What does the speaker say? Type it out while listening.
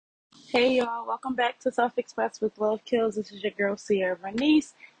Hey y'all, welcome back to Self Express with Love Kills. This is your girl Sierra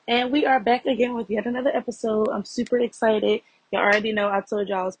Bernice, and we are back again with yet another episode. I'm super excited. You already know I told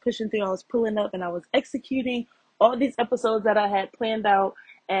y'all I was pushing through, I was pulling up, and I was executing all these episodes that I had planned out.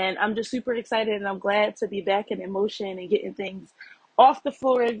 And I'm just super excited, and I'm glad to be back in motion and getting things off the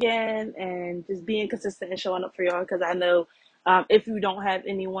floor again, and just being consistent and showing up for y'all. Because I know if you don't have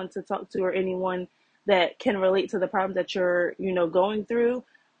anyone to talk to or anyone that can relate to the problems that you're, going through,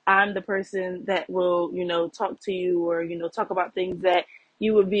 I'm the person that will, talk to you or, talk about things that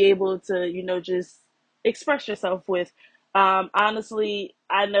you would be able to, just express yourself with. Honestly,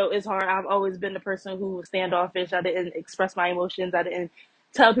 I know it's hard. I've always been the person who was standoffish. I didn't express my emotions. I didn't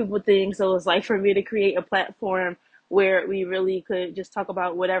tell people things. So it's like for me to create a platform where we really could just talk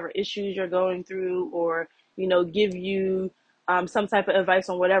about whatever issues you're going through or, give you some type of advice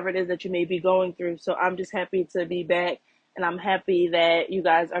on whatever it is that you may be going through. So I'm just happy to be back, and I'm happy that you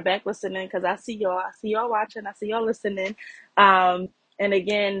guys are back listening because I see y'all watching, I see y'all listening. Um, and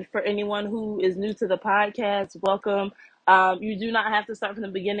again, for anyone who is new to the podcast, welcome. You do not have to start from the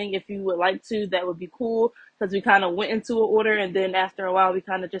beginning if you would like to. That would be cool because we kind of went into an order, and then after a while, we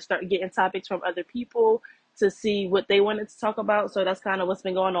kind of just start getting topics from other people to see what they wanted to talk about. So that's kind of what's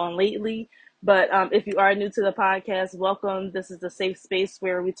been going on lately. But if you are new to the podcast, welcome. This is the safe space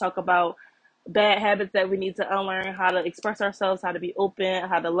where we talk about bad habits that we need to unlearn, how to express ourselves, how to be open,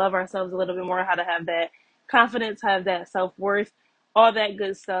 how to love ourselves a little bit more, how to have that confidence, have that self worth, all that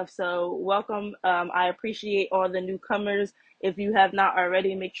good stuff. So, welcome. I appreciate all the newcomers. If you have not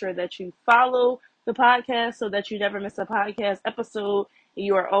already, make sure that you follow the podcast so that you never miss a podcast episode.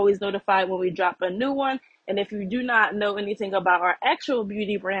 You are always notified when we drop a new one. And if you do not know anything about our actual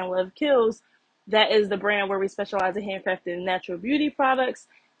beauty brand, Love Kills, that is the brand where we specialize in handcrafted natural beauty products.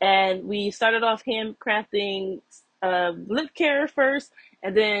 And we started off handcrafting lip care first,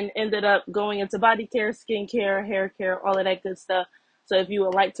 and then ended up going into body care, skin care, hair care, all of that good stuff. So if you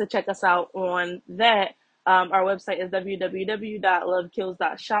would like to check us out on that, our website is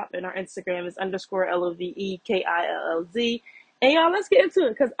www.lovekills.shop, and our Instagram is _LOVEKILLZ. And y'all, let's get into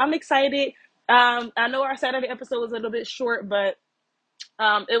it because I'm excited. I know our Saturday episode was a little bit short, but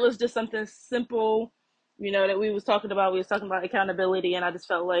it was just something simple, that we was talking about. We was talking about accountability, and I just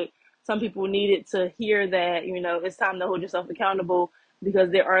felt like some people needed to hear that, it's time to hold yourself accountable because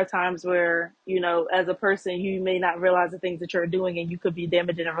there are times where, as a person, you may not realize the things that you're doing and you could be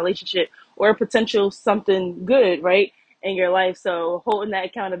damaging a relationship or a potential something good, right, in your life. So holding that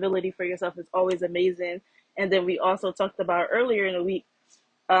accountability for yourself is always amazing. And then we also talked about earlier in the week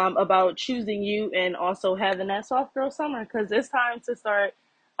about choosing you and also having that soft girl summer because it's time to start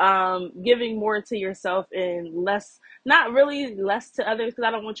giving more to yourself and less, not really less to others because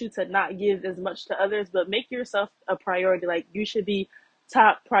I don't want you to not give as much to others, but make yourself a priority. Like you should be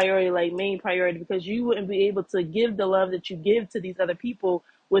top priority, like main priority, because you wouldn't be able to give the love that you give to these other people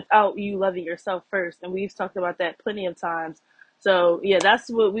without you loving yourself first. And we've talked about that plenty of times. So yeah, that's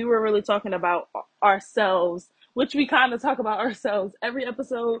what we were really talking about, ourselves, which we kind of talk about ourselves every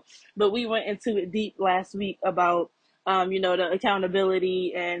episode, but we went into it deep last week about, the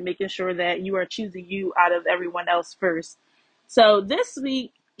accountability and making sure that you are choosing you out of everyone else first. So this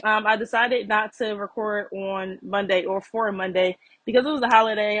week, I decided not to record on Monday or for Monday because it was a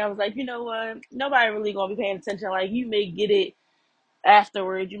holiday. I was like, you know what? Nobody really gonna be paying attention. Like you may get it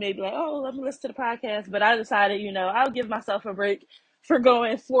afterwards. You may be like, oh, let me listen to the podcast. But I decided, I'll give myself a break for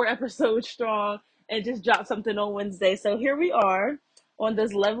going 4 episodes strong and just drop something on Wednesday. So here we are on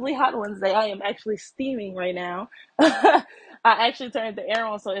this lovely hot Wednesday. I am actually steaming right now. I actually turned the air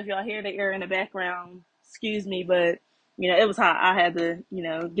on. So if y'all hear the air in the background, excuse me. But, it was hot. I had to,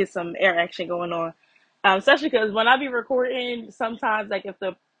 get some air action going on. Especially because when I be recording, sometimes like if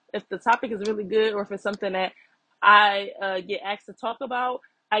the topic is really good or if it's something that I get asked to talk about,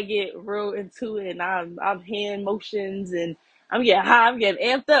 I get real into it, and I'm hand motions, and I'm getting high, I'm getting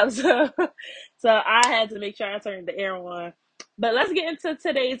amped up. So I had to make sure I turned the air on. But let's get into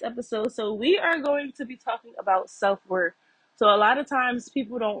today's episode. So we are going to be talking about self-worth. So a lot of times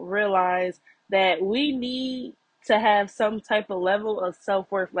people don't realize that we need to have some type of level of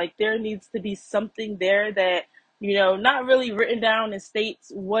self-worth. Like there needs to be something there that, not really written down and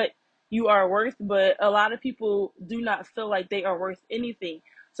states what you are worth, but a lot of people do not feel like they are worth anything.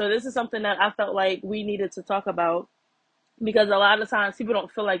 So this is something that I felt like we needed to talk about because a lot of times people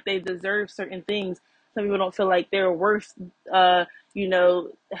don't feel like they deserve certain things. Some people don't feel like they're worth, having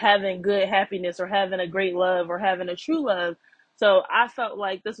good happiness or having a great love or having a true love. So I felt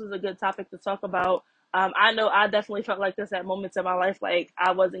like this was a good topic to talk about. I know I definitely felt like this at moments in my life, like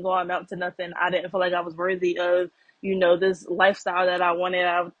I wasn't going out to nothing. I didn't feel like I was worthy of, this lifestyle that I wanted.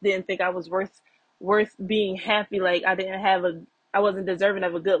 I didn't think I was worth being happy. Like I wasn't deserving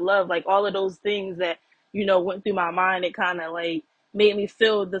of a good love. Like all of those things that, went through my mind, it kind of like made me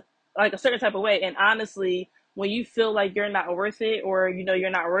feel like a certain type of way. And honestly, when you feel like you're not worth it, or, you're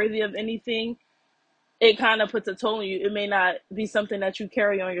not worthy of anything, it kind of puts a toll on you. It may not be something that you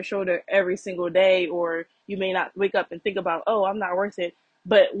carry on your shoulder every single day, or you may not wake up and think about, oh, I'm not worth it.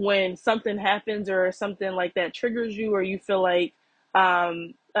 But when something happens or something like that triggers you, or you feel like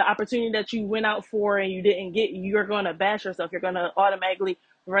an opportunity that you went out for and you didn't get, you're going to bash yourself. You're going to automatically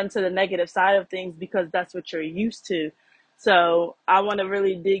run to the negative side of things because that's what you're used to. So I want to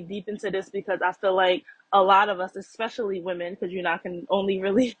really dig deep into this because I feel like a lot of us, especially women, because I can only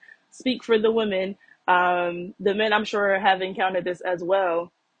really speak for the women, the men, I'm sure, have encountered this as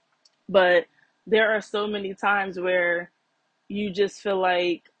well, but there are so many times where you just feel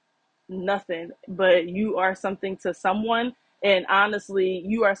like nothing, but you are something to someone. And honestly,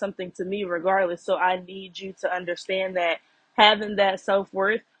 you are something to me regardless. So I need you to understand that having that self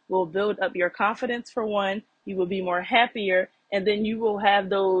worth will build up your confidence for one. You will be more happier. And then you will have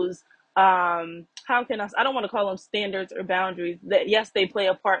those, I don't want to call them standards or boundaries that, yes, they play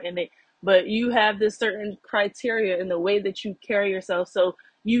a part in it, but you have this certain criteria in the way that you carry yourself. So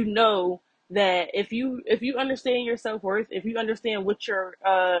you know that if you understand your self worth, if you understand what you're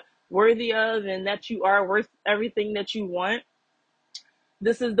worthy of, and that you are worth everything that you want,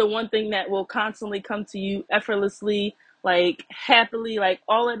 this is the one thing that will constantly come to you effortlessly, like happily, like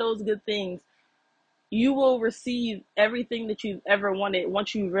all of those good things. You will receive everything that you've ever wanted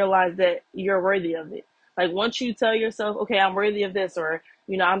once you realize that you're worthy of it. Like once you tell yourself, okay, I'm worthy of this, or,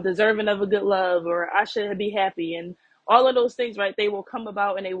 I'm deserving of a good love, or I should be happy, and all of those things, right? They will come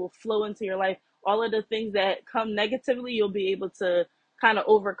about and they will flow into your life. All of the things that come negatively, you'll be able to kind of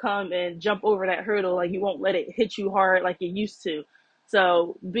overcome and jump over that hurdle. Like you won't let it hit you hard like it used to.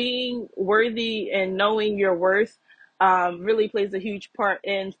 So being worthy and knowing your worth really plays a huge part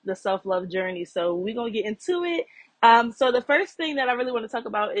in the self love journey. So we're gonna get into it. So the first thing that I really want to talk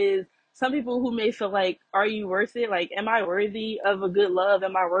about is some people who may feel like, are you worth it? Like, am I worthy of a good love?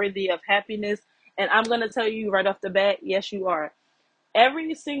 Am I worthy of happiness? And I'm gonna tell you right off the bat, yes, you are.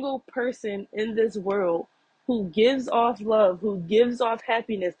 Every single person in this world who gives off love, who gives off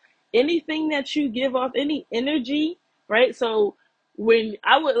happiness, anything that you give off, any energy, right? So when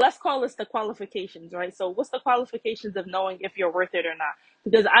let's call this the qualifications, right? So what's the qualifications of knowing if you're worth it or not?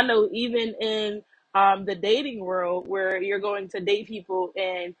 Because I know even in the dating world where you're going to date people,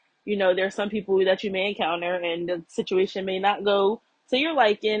 and there's some people that you may encounter and the situation may not go to your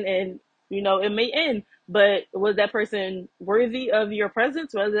liking, and it may end, but was that person worthy of your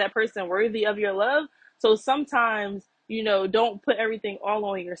presence? Was that person worthy of your love? So sometimes, don't put everything all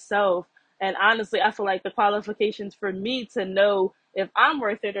on yourself. And honestly, I feel like the qualifications for me to know if I'm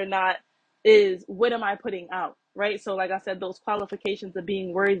worth it or not is, what am I putting out, right? So like I said, those qualifications of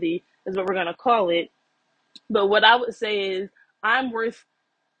being worthy is what we're going to call it. But what I would say is, I'm worth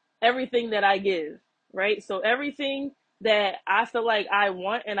everything that I give, right? So everything that I feel like I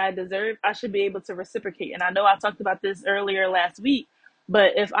want and I deserve, I should be able to reciprocate. And I know I talked about this earlier last week,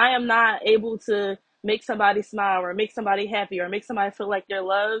 but if I am not able to make somebody smile, or make somebody happy, or make somebody feel like they're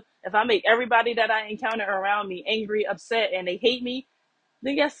loved, if I make everybody that I encounter around me angry, upset, and they hate me,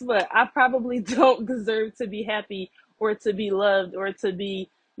 then guess what? I probably don't deserve to be happy, or to be loved, or to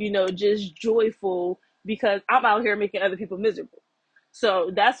be, just joyful, because I'm out here making other people miserable. So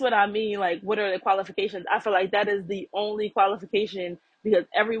that's what I mean. Like, what are the qualifications? I feel like that is the only qualification, because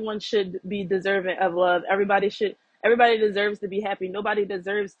everyone should be deserving of love. Everybody deserves to be happy. Nobody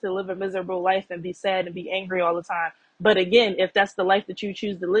deserves to live a miserable life and be sad and be angry all the time. But again, if that's the life that you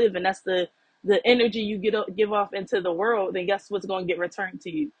choose to live, and that's the energy you give off into the world, then guess what's going to get returned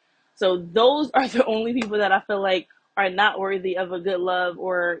to you? So those are the only people that I feel like are not worthy of a good love,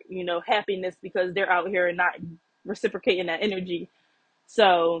 or happiness, because they're out here and not reciprocating that energy.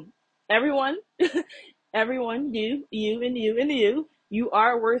 So everyone, everyone, you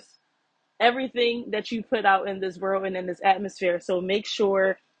are worth everything that you put out in this world and in this atmosphere. So make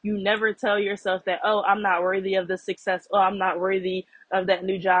sure you never tell yourself that, oh, I'm not worthy of this success. Oh, I'm not worthy of that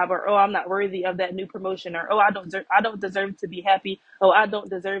new job, or oh, I'm not worthy of that new promotion, or oh, I don't deserve to be happy. Oh, I don't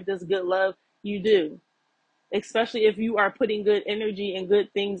deserve this good love. You do. Especially if you are putting good energy and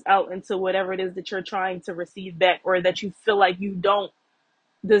good things out into whatever it is that you're trying to receive back, or that you feel like you don't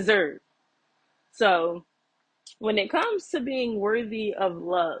deserve. So when it comes to being worthy of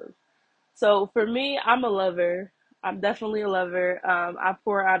love, so for me, I'm a lover. I'm definitely a lover. I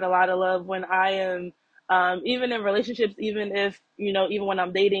pour out a lot of love when I am, even in relationships, even if, even when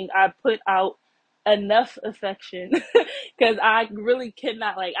I'm dating, I put out enough affection because I really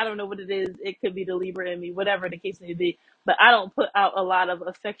cannot, like, I don't know what it is. It could be the Libra in me, whatever the case may be. But I don't put out a lot of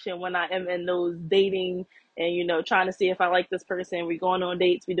affection when I am in those dating and, trying to see if I like this person. We going on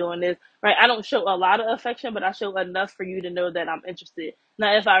dates, we doing this, right? I don't show a lot of affection, but I show enough for you to know that I'm interested.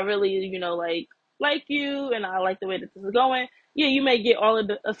 Now, if I really, like you and I like the way that this is going, yeah, you may get all of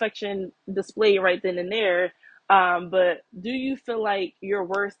the affection displayed right then and there. But do you feel like you're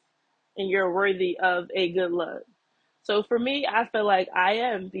worth and you're worthy of a good love? So for me, I feel like I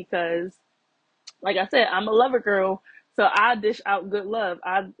am, because like I said, I'm a lover girl, so I dish out good love.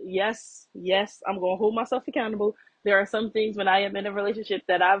 Yes, I'm gonna hold myself accountable. There are some things when I am in a relationship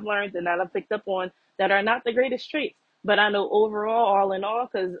that I've learned and that I've picked up on that are not the greatest traits. But I know overall, all in all,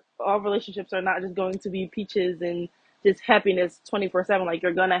 because all relationships are not just going to be peaches and just happiness 24/7. Like,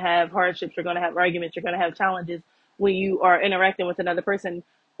 you're gonna have hardships, you're gonna have arguments, you're gonna have challenges when you are interacting with another person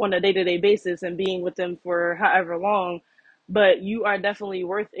on a day-to-day basis and being with them for however long. But you are definitely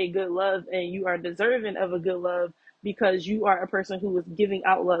worth a good love, and you are deserving of a good love because you are a person who is giving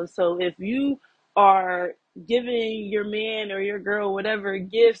out love. So if you are giving your man or your girl whatever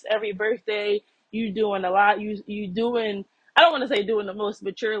gifts every birthday, you doing a lot. You doing, I don't want to say doing the most,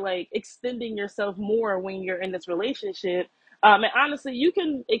 but you're like extending yourself more when you're in this relationship. And honestly, you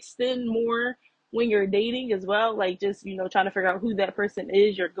can extend more when you're dating as well, like just trying to figure out who that person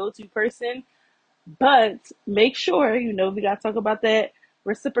is, your go-to person. But make sure, we got to talk about that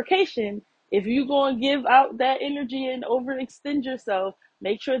reciprocation. If you going to give out that energy and overextend yourself,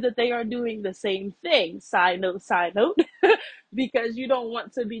 make sure that they are doing the same thing. Side note, because you don't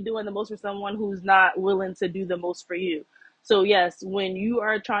want to be doing the most for someone who's not willing to do the most for you. So, yes, when you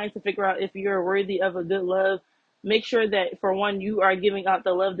are trying to figure out if you're worthy of a good love, make sure that, for one, you are giving out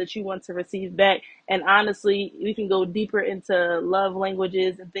the love that you want to receive back. And honestly, we can go deeper into love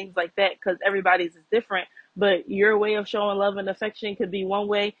languages and things like that because everybody's is different. But your way of showing love and affection could be one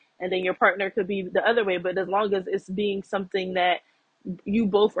way, and then your partner could be the other way. But as long as it's being something that you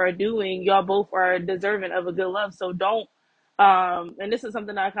both are doing, y'all both are deserving of a good love. So don't, and this is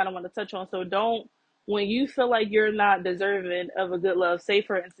something that I kind of want to touch on. So don't, when you feel like you're not deserving of a good love, say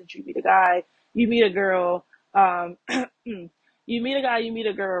for instance, you meet a guy, you meet a girl, you meet a guy, you meet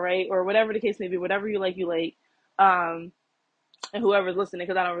a girl, right? Or whatever the case may be, whatever you like, you like. Um, and whoever's listening,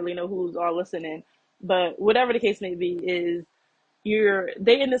 because I don't really know who's all listening, but whatever the case may be, is you're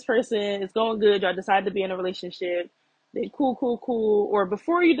dating this person, it's going good, y'all decide to be in a relationship, then cool. Or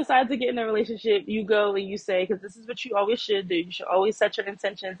before you decide to get in a relationship, you go and you say, because this is what you always should do, you should always set your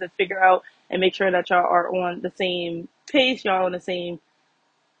intentions and figure out and make sure that y'all are on the same pace, y'all on the same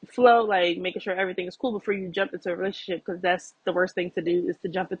flow, like making sure everything is cool before you jump into a relationship, because that's the worst thing to do, is to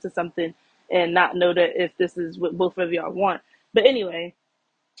jump into something and not know that if this is what both of y'all want. But anyway,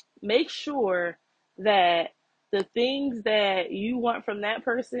 make sure that the things that you want from that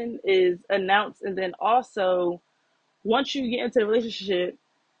person is announced. And then also, once you get into a relationship,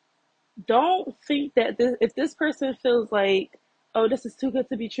 don't think that if this person feels like, oh, this is too good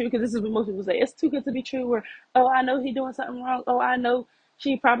to be true, because this is what most people say, it's too good to be true, or, oh, I know he doing something wrong, oh, I know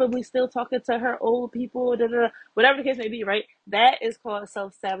she probably still talking to her old people, da, da, da. Whatever the case may be, right? That is called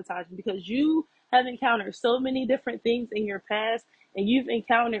self-sabotaging, because you have encountered so many different things in your past, and you've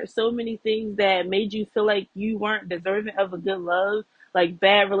encountered so many things that made you feel like you weren't deserving of a good love, like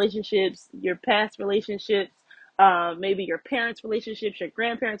bad relationships, your past relationships, maybe your parents' relationships, your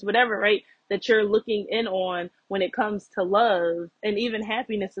grandparents, whatever, right? That you're looking in on when it comes to love and even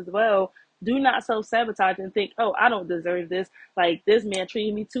happiness as well. Do not self sabotage and think, oh, I don't deserve this. Like, this man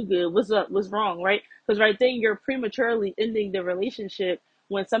treated me too good. What's up? What's wrong? Right? Because right then you're prematurely ending the relationship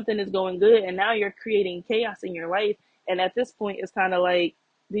when something is going good, and now you're creating chaos in your life. And at this point, it's kind of like,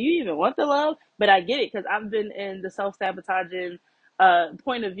 do you even want the love? But I get it, because I've been in the self sabotaging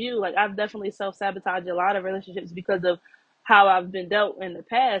point of view. Like, I've definitely self sabotaged a lot of relationships because of how I've been dealt in the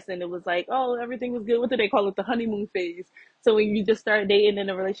past. And it was like, oh, everything was good. What do they call it? The honeymoon phase. So when you just start dating in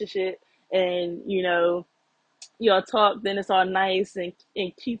a relationship and, y'all talk, then it's all nice and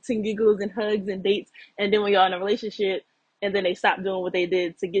cute and giggles and hugs and dates. And then when y'all in a relationship, and then they stop doing what they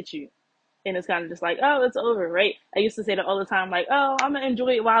did to get you, and it's kind of just like, oh, it's over, right? I used to say that all the time, like, oh, I'm gonna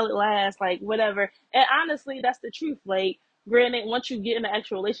enjoy it while it lasts, like whatever. And honestly, that's the truth. Like, granted, once you get in an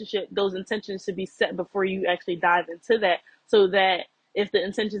actual relationship, those intentions should be set before you actually dive into that, so that if the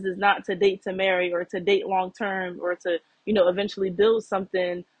intentions is not to date to marry or to date long term or to eventually build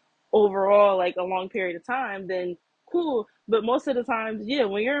something overall, like a long period of time, then cool. But most of the times, yeah,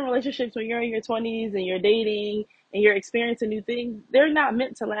 when you're in relationships, when you're in your 20s and you're dating and you're experiencing new things, they're not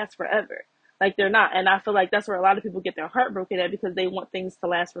meant to last forever. Like they're not. And I feel like that's where a lot of people get their heart broken at, because they want things to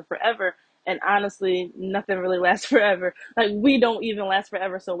last for forever. And honestly, nothing really lasts forever. Like we don't even last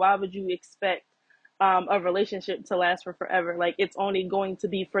forever. So why would you expect a relationship to last for forever? Like it's only going to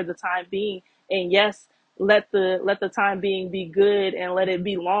be for the time being. And yes, let the time being be good and let it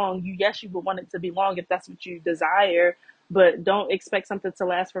be long. Yes, you would want it to be long if that's what you desire, but don't expect something to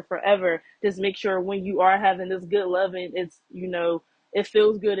last for forever. Just make sure when you are having this good loving, it's, it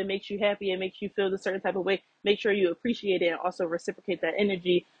feels good, it makes you happy, it makes you feel a certain type of way. Make sure you appreciate it and also reciprocate that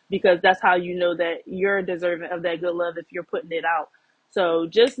energy, because that's how you know that you're deserving of that good love, if you're putting it out. So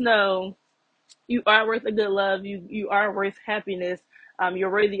just know you are worth a good love. You are worth happiness.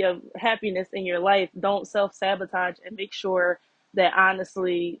 You're worthy of happiness in your life. Don't self sabotage, and make sure that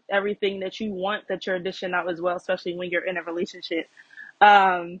honestly everything that you want, that you're dishing out as well, especially when you're in a relationship.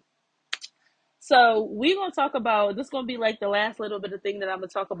 Um, so we're gonna talk about this. Gonna be like the last little bit of thing that I'm gonna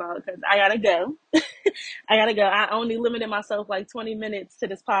talk about, because I gotta go. I gotta go. I only limited myself like 20 minutes to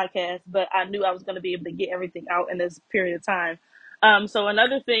this podcast, but I knew I was going to be able to get everything out in this period of time. So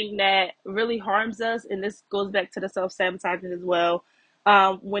another thing that really harms us, and this goes back to the self-sabotaging as well,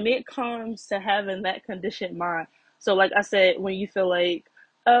 when it comes to having that conditioned mind. So like I said, when you feel like,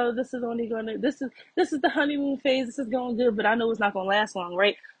 oh, this is the honeymoon phase, this is going good, but I know it's not going to last long,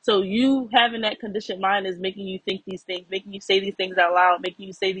 right? So you having that conditioned mind is making you think these things, making you say these things out loud, making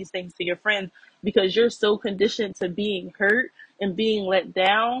you say these things to your friends, because you're so conditioned to being hurt and being let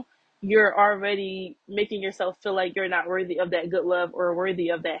down. You're already making yourself feel like you're not worthy of that good love or worthy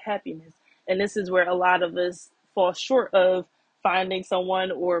of that happiness. And this is where a lot of us fall short of finding someone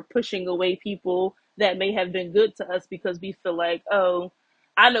or pushing away people that may have been good to us, because we feel like, oh,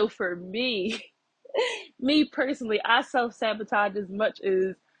 I know for me, me personally, I self sabotage as much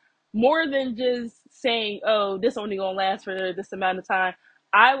as, more than just saying, oh, this only gonna last for this amount of time.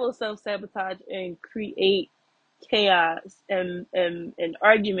 I will self sabotage and create chaos and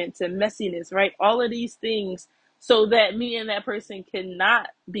arguments and messiness, right? All of these things, so that me and that person cannot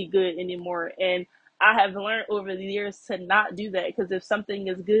be good anymore. And I have learned over the years to not do that, because if something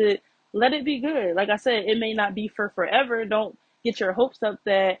is good, let it be good. Like I said, it may not be for forever. Don't get your hopes up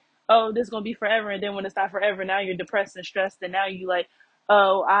that, oh, this is gonna be forever, and then when it's not forever, now you're depressed and stressed, and now you like,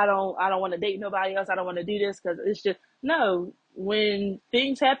 oh, I don't want to date nobody else, I don't want to do this, because it's just, no. When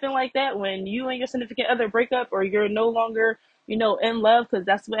things happen like that, when you and your significant other break up, or you're no longer, in love, because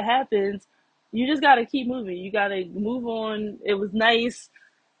that's what happens, you just got to keep moving. You got to move on. It was nice,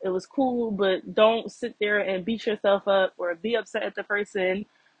 it was cool, but don't sit there and beat yourself up or be upset at the person.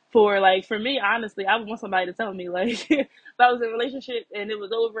 For me, honestly, I would want somebody to tell me, like, if I was in a relationship and it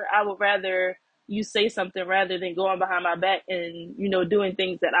was over, I would rather you say something rather than going behind my back and, doing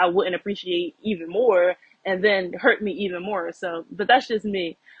things that I wouldn't appreciate even more, and then hurt me even more. So, but that's just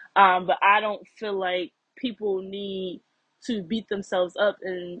me. But I don't feel like people need to beat themselves up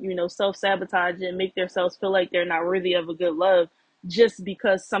and, self sabotage and make themselves feel like they're not worthy of a good love, just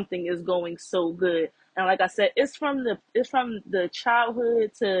because something is going so good. And like I said, it's from the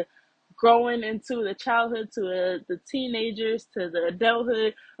childhood to growing into the childhood to the teenagers to the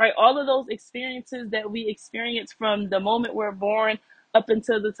adulthood, right? All of those experiences that we experience from the moment we're born up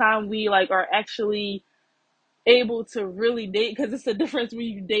until the time we like are actually able to really date, because it's a difference when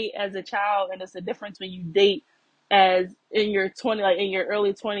you date as a child, and it's a difference when you date as in your 20, like in your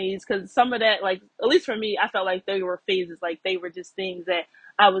early 20s, because some of that, like, at least for me, I felt like they were phases, like they were just things that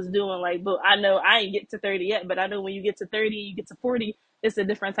I was doing, like, but I know I ain't get to 30 yet, but I know when you get to 30, you get to 40, it's a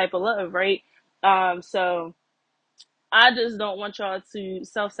different type of love, right? So I just don't want y'all to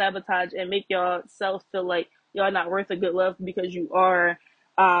self sabotage and make y'all self feel like y'all not worth a good love, because you are.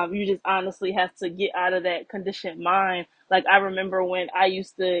 You just honestly have to get out of that conditioned mind. Like I remember when I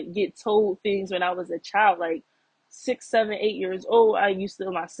used to get told things when I was a child, like 6, 7, 8 years old. I used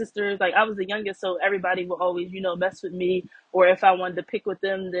to, my sisters, like I was the youngest, so everybody would always, mess with me. Or if I wanted to pick with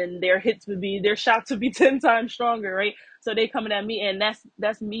them, then their shots would be 10 times stronger, right? So they coming at me, and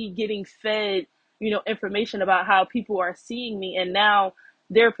that's me getting fed, information about how people are seeing me, and now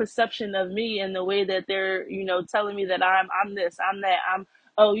their perception of me and the way that they're, telling me that I'm this, I'm that,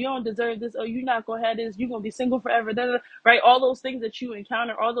 oh, you don't deserve this, oh, you're not gonna have this, you're gonna be single forever, da, da, da, right? All those things that you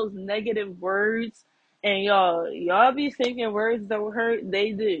encounter, all those negative words, and y'all be thinking words don't hurt,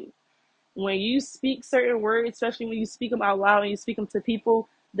 they do. When you speak certain words, especially when you speak them out loud and you speak them to people,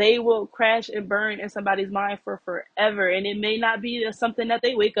 they will crash and burn in somebody's mind for forever. And it may not be something that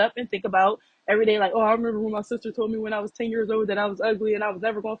they wake up and think about every day, like, oh, I remember when my sister told me when I was 10 years old that I was ugly and I was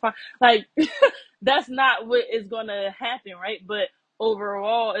never going to find. Like, that's not what is going to happen, right? But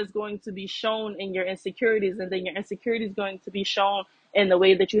overall is going to be shown in your insecurities, and then your insecurities is going to be shown in the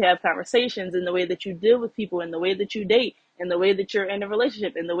way that you have conversations, in the way that you deal with people, in the way that you date, in the way that you're in a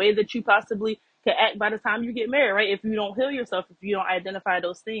relationship, in the way that you possibly could act by the time you get married, right? If you don't heal yourself, if you don't identify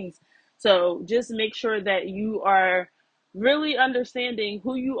those things. So just make sure that you are really understanding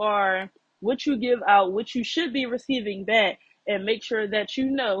who you are, what you give out, what you should be receiving back, and make sure that you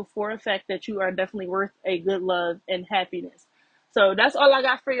know for a fact that you are definitely worth a good love and happiness. So that's all I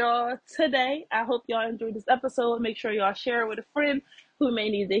got for y'all today. I hope y'all enjoyed this episode. Make sure y'all share it with a friend who may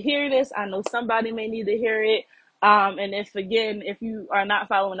need to hear this. I know somebody may need to hear it. And if you are not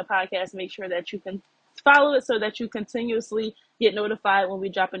following the podcast, make sure that you can follow it so that you continuously get notified when we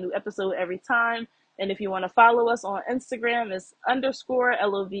drop a new episode every time. And if you want to follow us on Instagram, it's underscore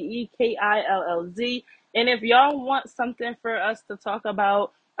LOVEKILLZ. And if y'all want something for us to talk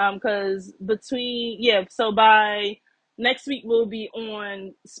about, because so by next week we'll be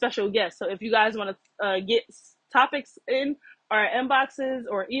on special guests. So if you guys want to get topics in our inboxes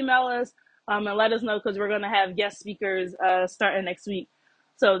or email us, and let us know, because we're going to have guest speakers starting next week.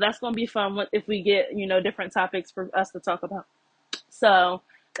 So that's going to be fun if we get, different topics for us to talk about. So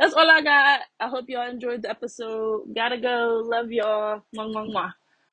that's all I got. I hope y'all enjoyed the episode. Gotta go. Love y'all. Mwah, mwah, mwah.